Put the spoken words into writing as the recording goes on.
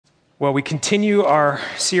Well, we continue our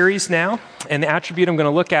series now, and the attribute I'm going to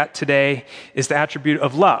look at today is the attribute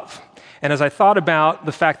of love. And as I thought about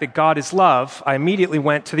the fact that God is love, I immediately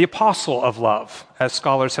went to the apostle of love, as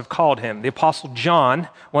scholars have called him. The apostle John,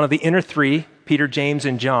 one of the inner three, Peter, James,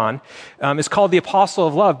 and John, is called the apostle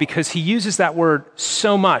of love because he uses that word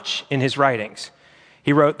so much in his writings.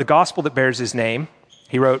 He wrote the gospel that bears his name.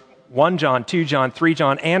 He wrote 1 John, 2 John, 3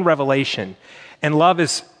 John, and Revelation. And love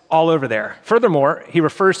is all over there. Furthermore, he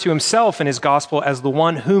refers to himself in his gospel as the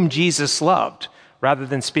one whom Jesus loved. Rather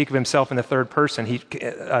than speak of himself in the third person,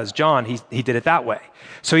 as John, he did it that way.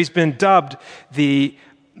 So he's been dubbed the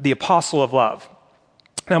apostle of love.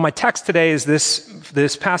 Now, my text today is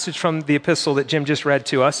this passage from the epistle that Jim just read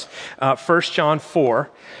to us, 1 John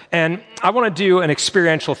 4. And I want to do an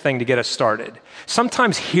experiential thing to get us started.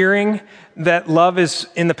 Sometimes hearing that love is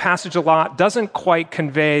in the passage a lot doesn't quite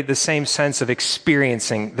convey the same sense of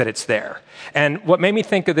experiencing that it's there. And what made me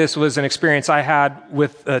think of this was an experience I had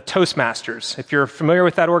with Toastmasters. If you're familiar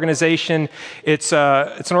with that organization, it's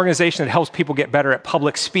an organization that helps people get better at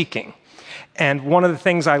public speaking. And one of the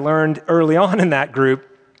things I learned early on in that group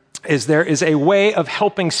is there is a way of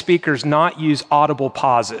helping speakers not use audible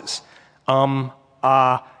pauses. Those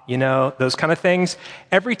kind of things.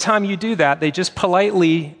 Every time you do that, they just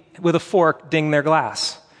politely, with a fork, ding their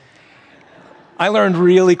glass. I learned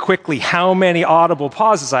really quickly how many audible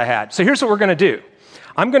pauses I had. So here's what we're going to do.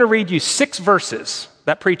 I'm going to read you 6 verses,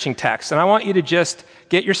 that preaching text, and I want you to just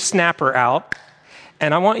get your snapper out,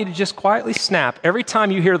 and I want you to just quietly snap every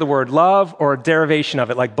time you hear the word love or a derivation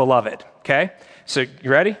of it, like beloved, okay? So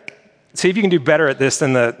you ready? See if you can do better at this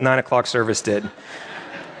than the 9 o'clock service did.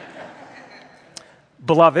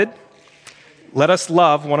 Beloved, let us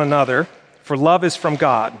love one another, for love is from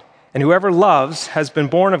God, and whoever loves has been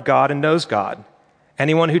born of God and knows God.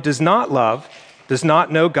 Anyone who does not love does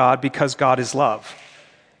not know God, because God is love.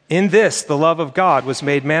 In this, the love of God was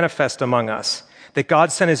made manifest among us, that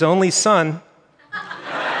God sent his only Son,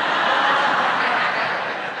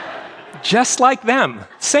 just like them,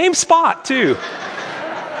 same spot too.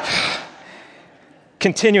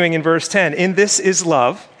 Continuing in verse 10, in this is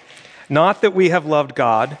love, not that we have loved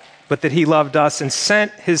God, but that he loved us and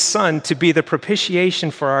sent his Son to be the propitiation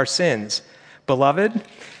for our sins. Beloved,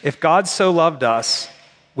 if God so loved us,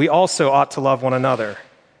 we also ought to love one another.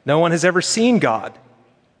 No one has ever seen God.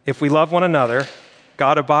 If we love one another,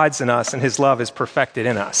 God abides in us and his love is perfected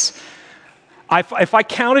in us. If I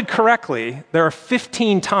counted correctly, there are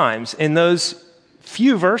 15 times in those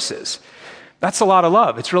few verses. That's a lot of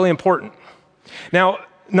love. It's really important. Now,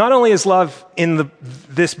 not only is love in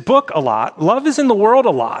this book a lot, love is in the world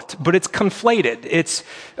a lot, but it's conflated.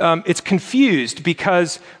 It's confused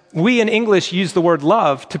because we in English use the word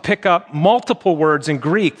love to pick up multiple words in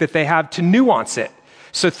Greek that they have to nuance it.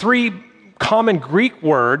 So 3 common Greek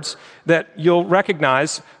words that you'll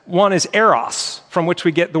recognize. One is eros, from which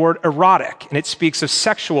we get the word erotic, and it speaks of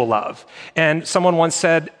sexual love. And someone once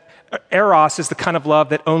said, eros is the kind of love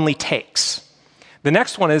that only takes. The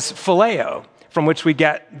next one is phileo, from which we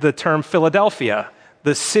get the term Philadelphia,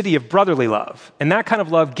 the city of brotherly love. And that kind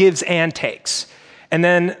of love gives and takes. And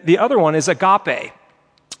then the other one is agape,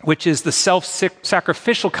 which is the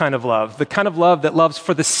self-sacrificial kind of love, the kind of love that loves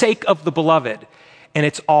for the sake of the beloved. And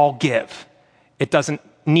it's all give. It doesn't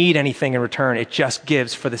need anything in return. It just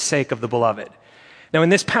gives for the sake of the beloved. Now, in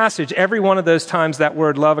this passage, every one of those times that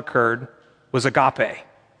word love occurred was agape.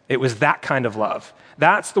 It was that kind of love.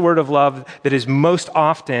 That's the word of love that is most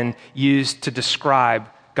often used to describe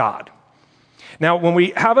God. Now, when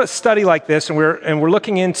we have a study like this and we're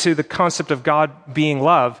looking into the concept of God being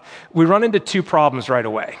love, we run into 2 problems right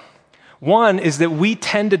away. One is that we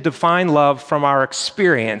tend to define love from our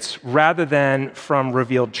experience rather than from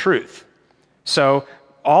revealed truth. So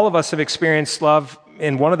all of us have experienced love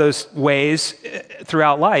in one of those ways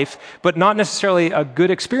throughout life, but not necessarily a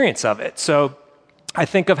good experience of it. So I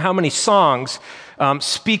think of how many songs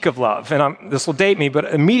speak of love. And this will date me, but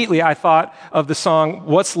immediately I thought of the song,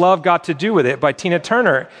 What's Love Got to Do With It by Tina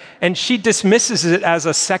Turner. And she dismisses it as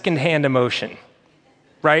a secondhand emotion,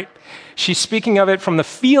 right? She's speaking of it from the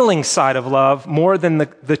feeling side of love more than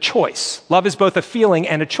the choice. Love is both a feeling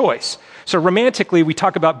and a choice. So romantically, we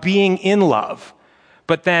talk about being in love.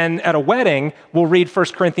 But then at a wedding, we'll read 1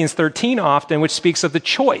 Corinthians 13 often, which speaks of the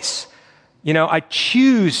choice. I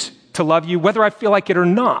choose to love you whether I feel like it or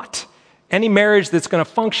not. Any marriage that's going to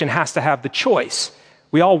function has to have the choice.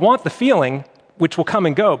 We all want the feeling, which will come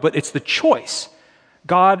and go, but it's the choice.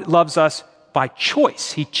 God loves us by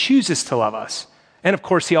choice. He chooses to love us. And of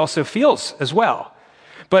course, he also feels as well.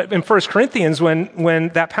 But in 1 Corinthians, when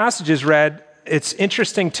that passage is read, it's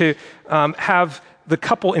interesting to have the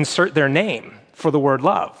couple insert their name for the word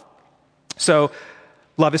love. So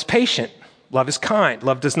love is patient. Love is kind.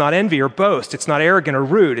 Love does not envy or boast. It's not arrogant or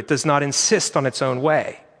rude. It does not insist on its own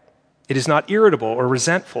way. It is not irritable or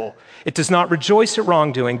resentful. It does not rejoice at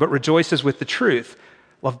wrongdoing, but rejoices with the truth.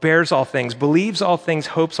 Love bears all things, believes all things,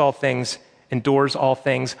 hopes all things, endures all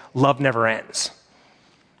things. Love never ends.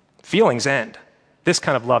 Feelings end. This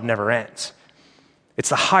kind of love never ends. It's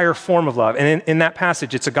the higher form of love. And in that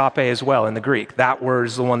passage, it's agape as well in the Greek. That word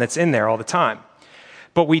is the one that's in there all the time.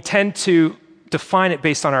 But we tend to define it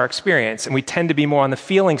based on our experience, and we tend to be more on the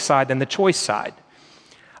feeling side than the choice side.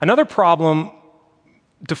 Another problem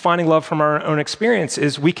defining love from our own experience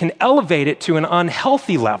is we can elevate it to an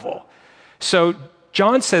unhealthy level. So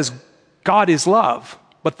John says God is love,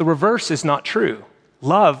 but the reverse is not true.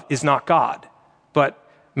 Love is not God, but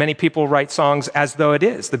many people write songs as though it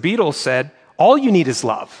is. The Beatles said, all you need is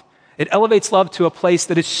love. It elevates love to a place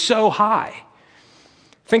that is so high.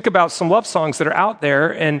 Think about some love songs that are out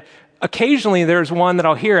there, and occasionally there's one that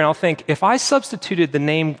I'll hear and I'll think, if I substituted the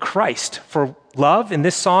name Christ for love in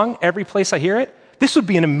this song every place I hear it, this would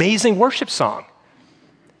be an amazing worship song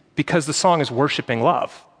because the song is worshiping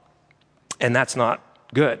love. And that's not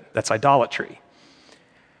good. That's idolatry.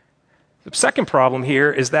 The second problem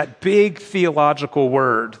here is that big theological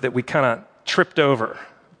word that we kind of tripped over,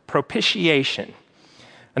 propitiation.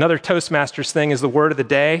 Another Toastmasters thing is the word of the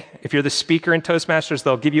day. If you're the speaker in Toastmasters,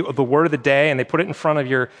 they'll give you the word of the day and they put it in front of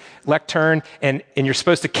your lectern and you're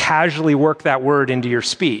supposed to casually work that word into your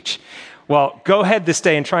speech. Well, go ahead this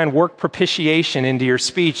day and try and work propitiation into your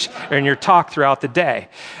speech or in your talk throughout the day.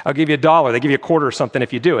 I'll give you $1. They give you a quarter or something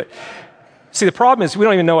if you do it. See, the problem is we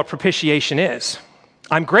don't even know what propitiation is.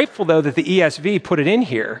 I'm grateful, though, that the ESV put it in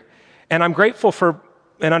here, and I'm grateful for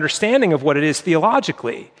an understanding of what it is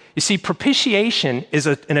theologically. You see, propitiation is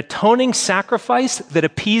an atoning sacrifice that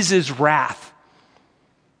appeases wrath.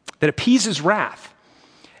 That appeases wrath.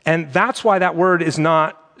 And that's why that word is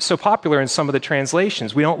not so popular in some of the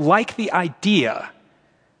translations. We don't like the idea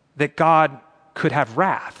that God could have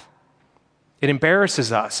wrath. It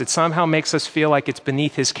embarrasses us. It somehow makes us feel like it's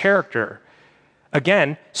beneath his character.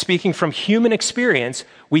 Again, speaking from human experience,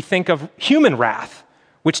 we think of human wrath,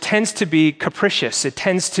 which tends to be capricious. It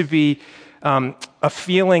tends to be a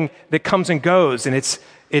feeling that comes and goes, and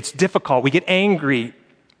it's difficult. We get angry.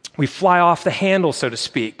 We fly off the handle, so to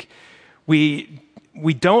speak. We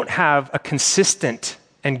don't have a consistent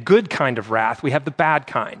and good kind of wrath. We have the bad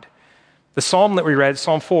kind. The psalm that we read,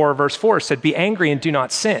 Psalm 4, verse 4, said, "Be angry and do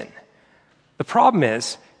not sin." The problem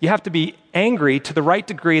is, you have to be angry to the right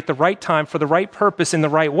degree at the right time for the right purpose in the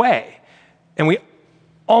right way. And we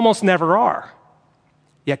almost never are.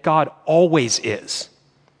 Yet God always is.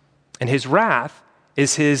 And his wrath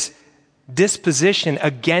is his disposition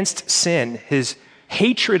against sin, his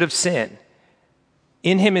hatred of sin.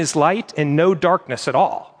 In him is light and no darkness at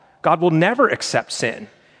all. God will never accept sin.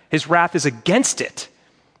 His wrath is against it,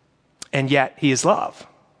 and yet he is love.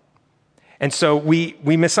 And so we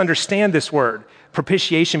misunderstand this word,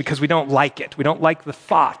 propitiation, because we don't like it. We don't like the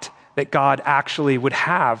thought that God actually would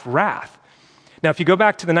have wrath. Now, if you go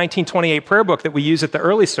back to the 1928 prayer book that we use at the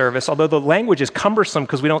early service, although the language is cumbersome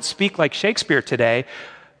because we don't speak like Shakespeare today,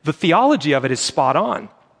 the theology of it is spot on.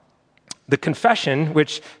 The confession,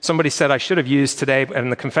 which somebody said I should have used today in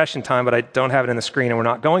the confession time, but I don't have it in the screen and we're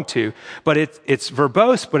not going to, but it's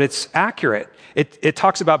verbose, but it's accurate. It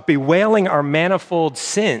talks about bewailing our manifold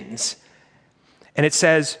sins. And it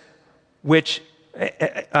says,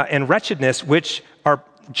 and wretchedness, which are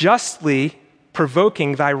justly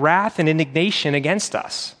provoking thy wrath and indignation against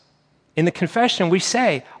us. In the confession, we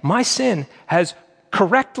say, my sin has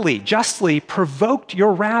correctly, justly provoked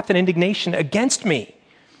your wrath and indignation against me.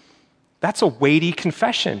 That's a weighty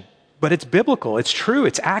confession, but it's biblical, it's true,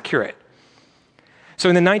 it's accurate. So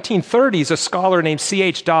in the 1930s, a scholar named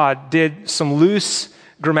C.H. Dodd did some loose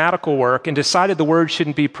grammatical work and decided the word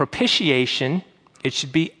shouldn't be propitiation, it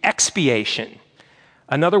should be expiation.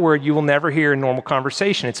 Another word you will never hear in normal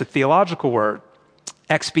conversation. It's a theological word.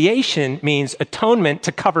 Expiation means atonement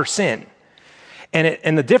to cover sin.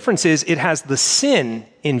 And the difference is it has the sin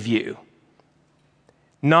in view,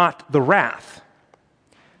 not the wrath.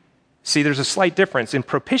 See, there's a slight difference. In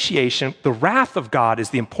propitiation, the wrath of God is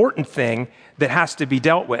the important thing that has to be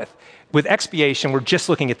dealt with. With expiation, we're just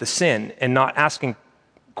looking at the sin and not asking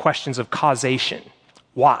questions of causation.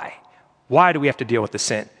 Why? Why do we have to deal with the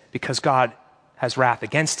sin? Because God has wrath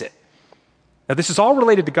against it. Now, this is all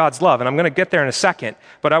related to God's love, and I'm going to get there in a second,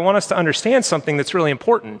 but I want us to understand something that's really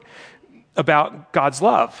important about God's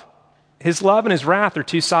love. His love and his wrath are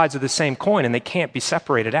two sides of the same coin, and they can't be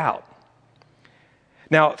separated out.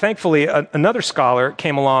 Now, thankfully, another scholar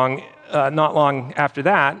came along not long after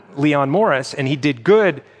that, Leon Morris, and he did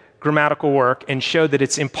good grammatical work and showed that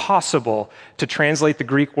it's impossible to translate the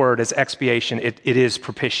Greek word as expiation. It is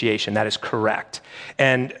propitiation. That is correct.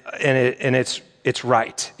 And it's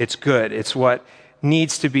right. It's good. It's what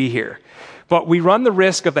needs to be here. But we run the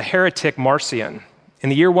risk of the heretic Marcion. In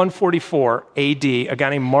the year 144 AD, a guy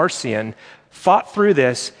named Marcion thought through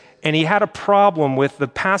this, and he had a problem with the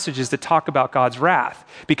passages that talk about God's wrath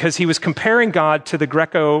because he was comparing God to the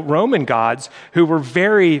Greco-Roman gods who were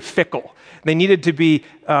very fickle. They needed to be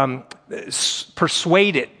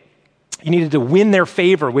persuaded. You needed to win their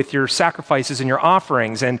favor with your sacrifices and your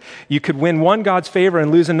offerings, and you could win one God's favor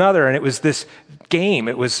and lose another, and it was this game.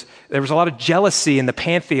 There was a lot of jealousy in the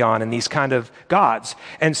pantheon and these kind of gods.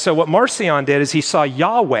 And so what Marcion did is he saw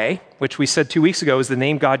Yahweh, which we said 2 weeks ago is the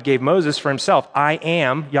name God gave Moses for himself. I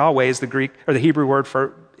am, Yahweh is the Greek or the Hebrew word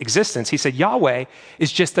for existence. He said Yahweh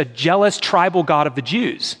is just a jealous tribal God of the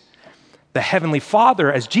Jews. The Heavenly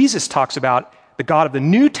Father, as Jesus talks about, the God of the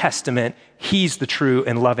New Testament, he's the true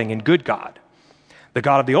and loving and good God. The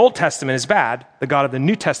God of the Old Testament is bad. The God of the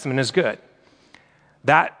New Testament is good.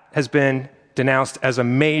 That has been denounced as a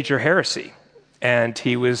major heresy. And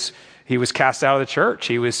he was cast out of the church.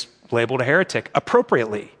 He was labeled a heretic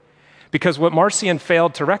appropriately. Because what Marcion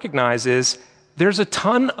failed to recognize is there's a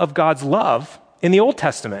ton of God's love in the Old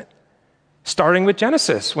Testament. Starting with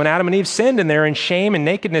Genesis, when Adam and Eve sinned and they're in shame and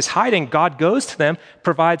nakedness hiding, God goes to them,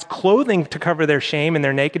 provides clothing to cover their shame and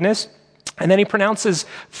their nakedness, and then he pronounces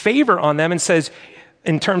favor on them and says,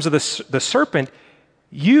 in terms of the serpent,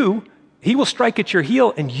 he will strike at your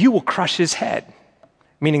heel and you will crush his head.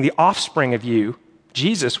 Meaning the offspring of you,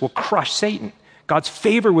 Jesus, will crush Satan. God's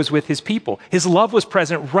favor was with his people. His love was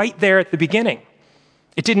present right there at the beginning.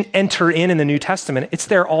 It didn't enter in the New Testament. It's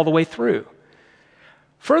there all the way through.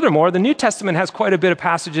 Furthermore, the New Testament has quite a bit of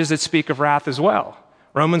passages that speak of wrath as well.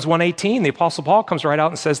 Romans 1:18, the Apostle Paul comes right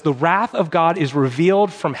out and says, the wrath of God is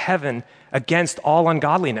revealed from heaven against all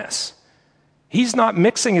ungodliness. He's not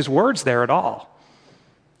mixing his words there at all.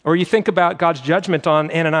 Or you think about God's judgment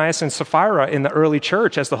on Ananias and Sapphira in the early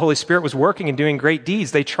church as the Holy Spirit was working and doing great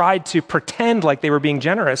deeds. They tried to pretend like they were being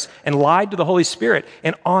generous and lied to the Holy Spirit.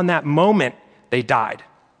 And on that moment, they died,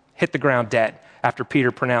 hit the ground dead after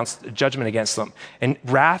Peter pronounced judgment against them. And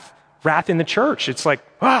wrath in the church. It's like,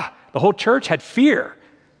 the whole church had fear,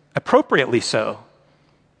 appropriately so.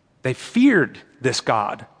 They feared this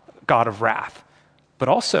God of wrath, but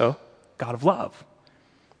also God of love.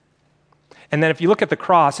 And then if you look at the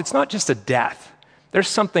cross, it's not just a death. There's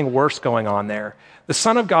something worse going on there. The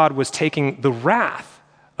Son of God was taking the wrath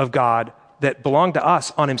of God that belonged to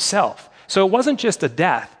us on himself. So it wasn't just a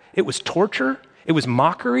death. It was torture. It was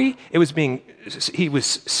mockery. He was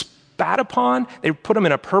spat upon. They put him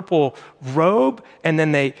in a purple robe, and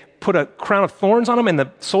then they put a crown of thorns on him, and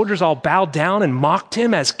the soldiers all bowed down and mocked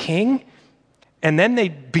him as king. And then they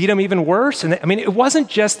beat him even worse. And it wasn't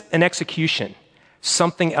just an execution.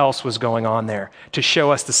 Something else was going on there to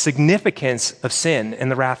show us the significance of sin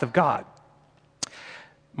and the wrath of God.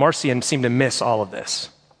 Marcion seemed to miss all of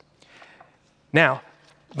this. Now,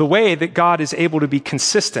 the way that God is able to be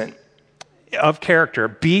consistent of character,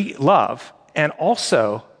 be love, and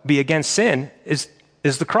also be against sin is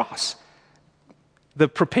the cross. The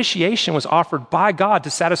propitiation was offered by God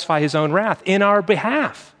to satisfy his own wrath in our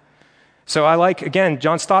behalf. So again,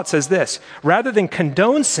 John Stott says this, rather than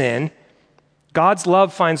condone sin, God's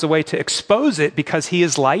love finds a way to expose it because he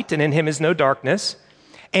is light and in him is no darkness,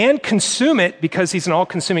 and consume it because he's an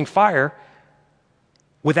all-consuming fire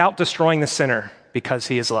without destroying the sinner because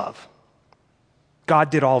he is love. God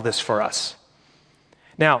did all this for us.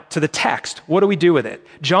 Now, to the text, what do we do with it?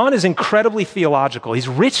 John is incredibly theological. He's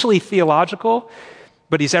richly theological,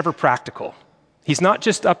 but he's ever practical. He's not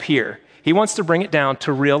just up here. He wants to bring it down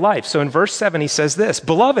to real life. So in verse 7, he says this,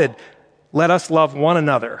 Beloved, let us love one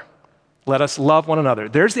another. Let us love one another.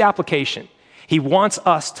 There's the application. He wants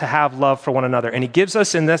us to have love for one another. And he gives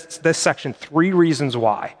us in this section 3 reasons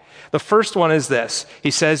why. The first one is this.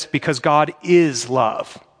 He says, because God is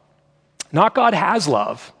love. Not God has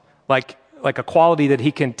love, like a quality that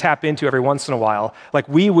he can tap into every once in a while. Like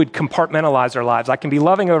we would compartmentalize our lives. I can be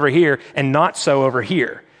loving over here and not so over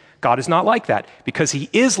here. God is not like that. Because he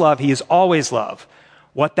is love, he is always love.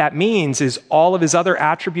 What that means is all of his other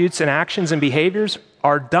attributes and actions and behaviors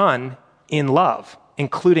are done in love,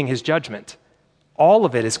 including his judgment. All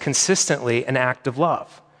of it is consistently an act of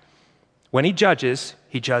love. When he judges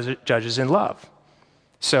in love.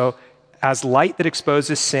 So as light that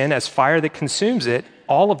exposes sin, as fire that consumes it,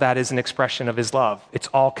 all of that is an expression of his love. It's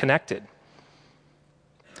all connected.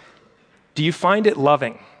 Do you find it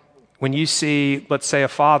loving when you see, let's say, a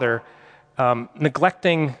father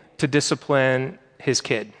neglecting to discipline his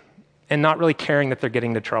kid and not really caring that they're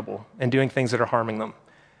getting into trouble and doing things that are harming them?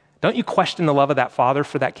 Don't you question the love of that father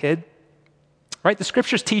for that kid? Right? The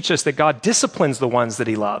scriptures teach us that God disciplines the ones that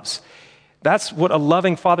he loves. That's what a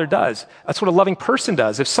loving father does. That's what a loving person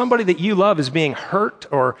does. If somebody that you love is being hurt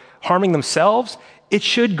or harming themselves, it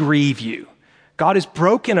should grieve you. God is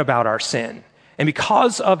broken about our sin. And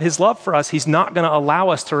because of his love for us, he's not going to allow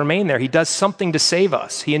us to remain there. He does something to save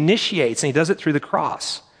us. He initiates, and he does it through the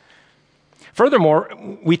cross. Furthermore,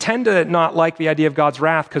 we tend to not like the idea of God's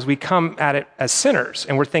wrath because we come at it as sinners,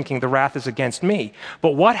 and we're thinking the wrath is against me.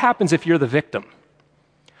 But what happens if you're the victim?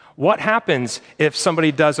 What happens if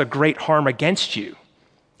somebody does a great harm against you?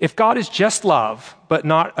 If God is just love, but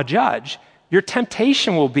not a judge, your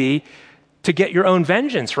temptation will be to get your own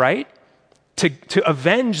vengeance, right? To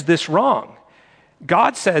avenge this wrong.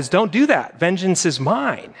 God says, don't do that. Vengeance is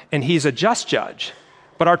mine, and he's a just judge.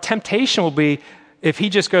 But our temptation will be, if he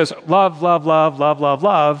just goes, love, love, love, love, love,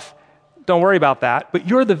 love, don't worry about that. But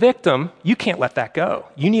you're the victim. You can't let that go.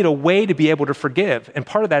 You need a way to be able to forgive. And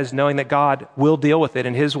part of that is knowing that God will deal with it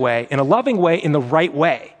in his way, in a loving way, in the right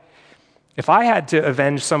way. If I had to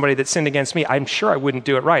avenge somebody that sinned against me, I'm sure I wouldn't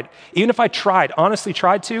do it right. Even if I tried, honestly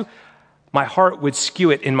tried to, my heart would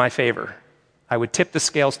skew it in my favor. I would tip the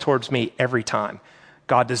scales towards me every time.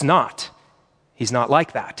 God does not. He's not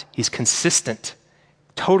like that. He's consistent,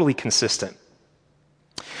 totally consistent.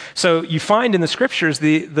 So you find in the scriptures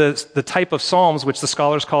the type of psalms which the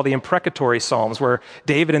scholars call the imprecatory psalms, where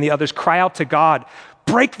David and the others cry out to God,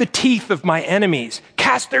 break the teeth of my enemies,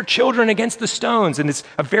 cast their children against the stones. And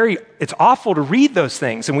it's awful to read those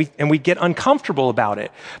things, and we get uncomfortable about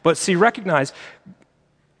it. But see, recognize,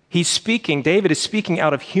 David is speaking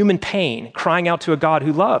out of human pain, crying out to a God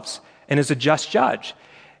who loves and is a just judge.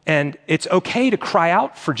 And it's okay to cry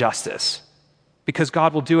out for justice because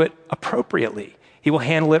God will do it appropriately. He will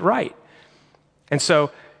handle it right. And so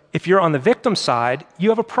if you're on the victim side, you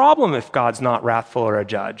have a problem if God's not wrathful or a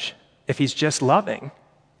judge, if he's just loving.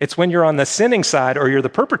 It's when you're on the sinning side or you're the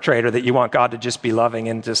perpetrator that you want God to just be loving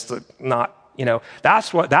and just not,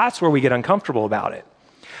 that's where we get uncomfortable about it.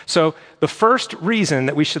 So the first reason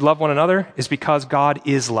that we should love one another is because God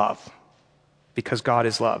is love. Because God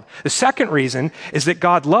is love. The second reason is that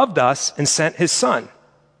God loved us and sent his son.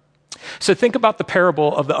 So think about the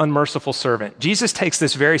parable of the unmerciful servant. Jesus takes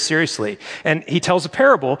this very seriously, and he tells a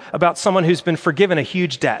parable about someone who's been forgiven a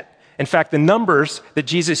huge debt. In fact, the numbers that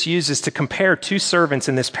Jesus uses to compare two servants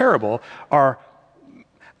in this parable are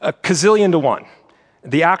a gazillion to one.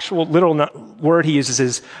 The actual literal word he uses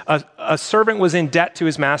is a servant was in debt to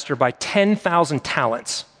his master by 10,000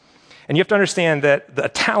 talents. And you have to understand that a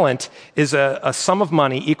talent is a sum of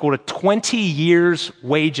money equal to 20 years'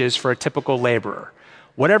 wages for a typical laborer.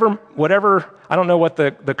 Whatever, I don't know what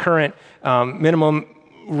the current minimum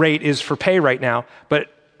rate is for pay right now,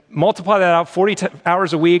 but multiply that out, 40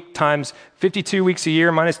 hours a week times 52 weeks a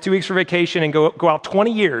year minus 2 weeks for vacation and go out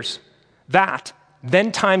 20 years,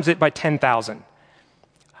 then times it by 10,000.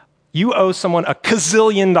 You owe someone a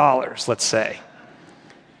gazillion dollars, let's say.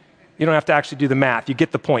 You don't have to actually do the math. You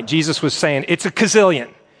get the point. Jesus was saying it's a gazillion.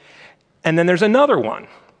 And then there's another one.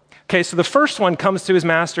 Okay, so the first one comes to his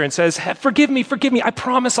master and says, forgive me, I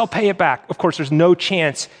promise I'll pay it back. Of course, there's no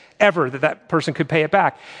chance ever that person could pay it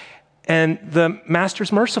back. And the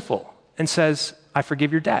master's merciful and says, I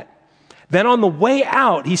forgive your debt. Then on the way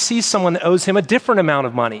out, he sees someone that owes him a different amount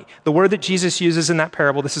of money. The word that Jesus uses in that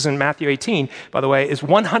parable, this is in Matthew 18, by the way, is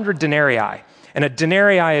 100 denarii. And a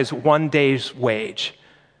denarii is 1 day's wage.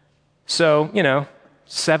 So,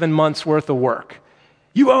 7 months worth of work.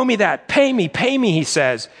 You owe me that. Pay me, he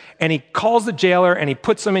says. And he calls the jailer and he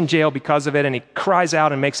puts him in jail because of it, and he cries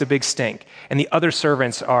out and makes a big stink. And the other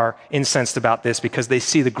servants are incensed about this because they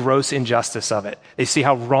see the gross injustice of it. They see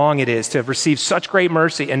how wrong it is to have received such great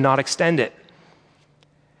mercy and not extend it.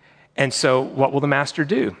 And so what will the master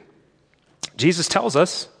do? Jesus tells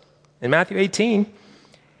us in Matthew 18,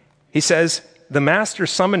 he says, the master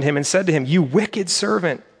summoned him and said to him, you wicked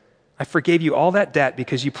servant, I forgave you all that debt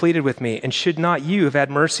because you pleaded with me, and should not you have had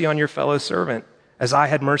mercy on your fellow servant as I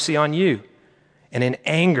had mercy on you? And in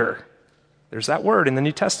anger, there's that word in the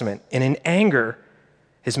New Testament, and in anger,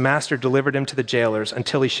 his master delivered him to the jailers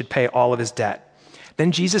until he should pay all of his debt.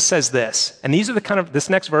 Then Jesus says this, and this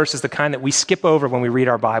next verse is the kind that we skip over when we read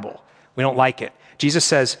our Bible. We don't like it. Jesus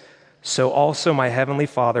says, so also my heavenly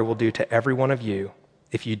Father will do to every one of you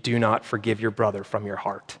if you do not forgive your brother from your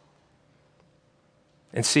heart.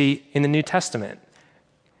 And see, in the New Testament,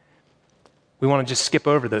 we want to just skip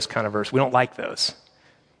over those kind of verses. We don't like those.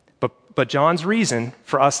 But John's reason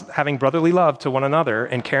for us having brotherly love to one another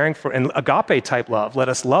and caring for, and agape type love, let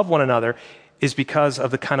us love one another, is because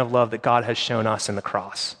of the kind of love that God has shown us in the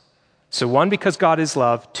cross. So one, because God is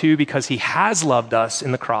love. Two, because he has loved us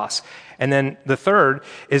in the cross. And then the third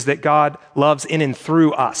is that God loves in and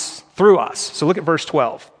through us, So look at verse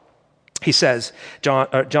 12. He says,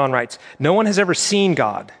 John writes, "No one has ever seen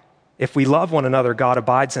God. If we love one another, God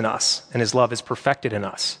abides in us, and his love is perfected in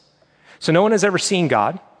us." So no one has ever seen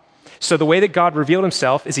God. So the way that God revealed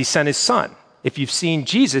himself is he sent his son. If you've seen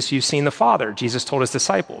Jesus, you've seen the Father. Jesus told his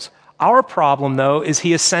disciples. Our problem, though, is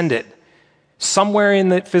he ascended. Somewhere in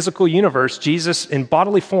the physical universe, Jesus in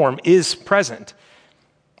bodily form is present.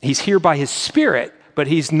 He's here by his Spirit, but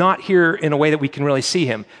he's not here in a way that we can really see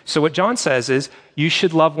him. So what John says is, you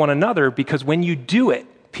should love one another because when you do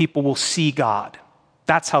it, people will see God.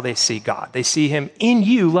 That's how they see God. They see him in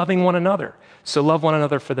you loving one another. So love one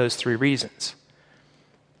another for those three reasons.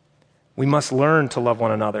 We must learn to love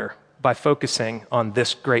one another by focusing on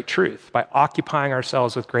this great truth, by occupying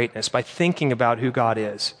ourselves with greatness, by thinking about who God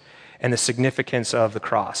is and the significance of the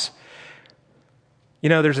cross. You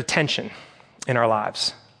know, there's a tension in our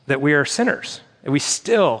lives that we are sinners. We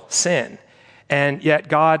still sin. And yet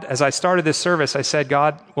God, as I started this service, I said,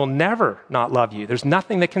 God will never not love you. There's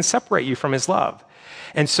nothing that can separate you from his love.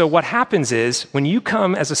 And so what happens is when you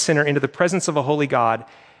come as a sinner into the presence of a holy God,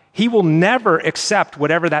 he will never accept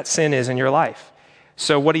whatever that sin is in your life.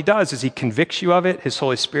 So what he does is he convicts you of it. His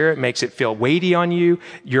Holy Spirit makes it feel weighty on you.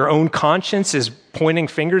 Your own conscience is pointing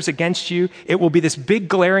fingers against you. It will be this big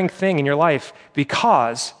glaring thing in your life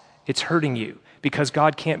because it's hurting you, because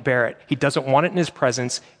God can't bear it. He doesn't want it in his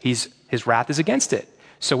presence. His wrath is against it.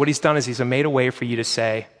 So what he's done is he's made a way for you to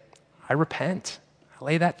say, I repent. I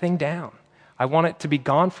lay that thing down. I want it to be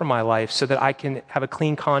gone from my life so that I can have a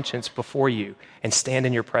clean conscience before you and stand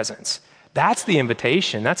in your presence. That's the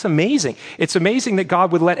invitation. That's amazing. It's amazing that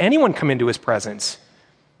God would let anyone come into his presence.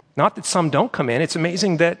 Not that some don't come in. It's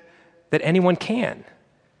amazing that anyone can.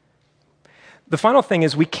 The final thing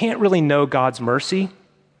is we can't really know God's mercy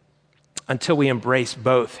until we embrace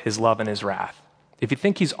both his love and his wrath. If you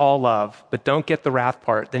think he's all love, but don't get the wrath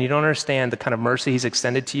part, then you don't understand the kind of mercy he's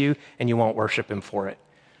extended to you, and you won't worship him for it.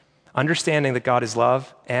 Understanding that God is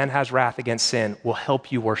love and has wrath against sin will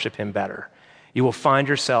help you worship him better. You will find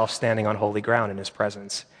yourself standing on holy ground in his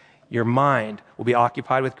presence. Your mind will be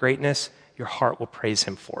occupied with greatness. Your heart will praise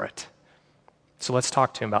him for it. So let's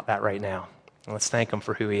talk to him about that right now. And let's thank him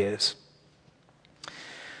for who he is.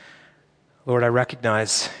 Lord, I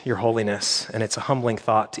recognize your holiness, and it's a humbling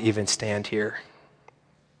thought to even stand here.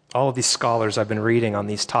 All of these scholars I've been reading on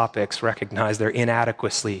these topics recognize their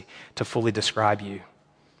inadequacy to fully describe you.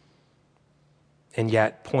 And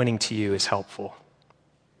yet, pointing to you is helpful.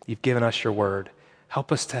 You've given us your word.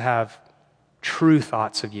 Help us to have true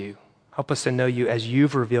thoughts of you. Help us to know you as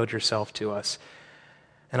you've revealed yourself to us.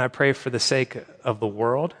 And I pray for the sake of the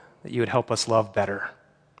world that you would help us love better.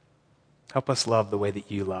 Help us love the way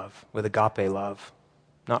that you love, with agape love,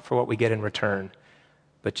 not for what we get in return,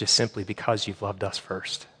 but just simply because you've loved us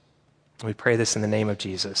first. And we pray this in the name of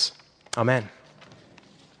Jesus. Amen.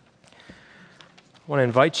 I want to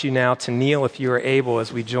invite you now to kneel if you are able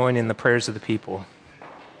as we join in the prayers of the people.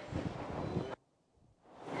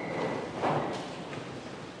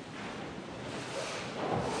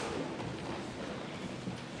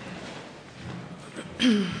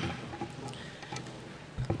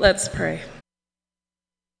 Let's pray.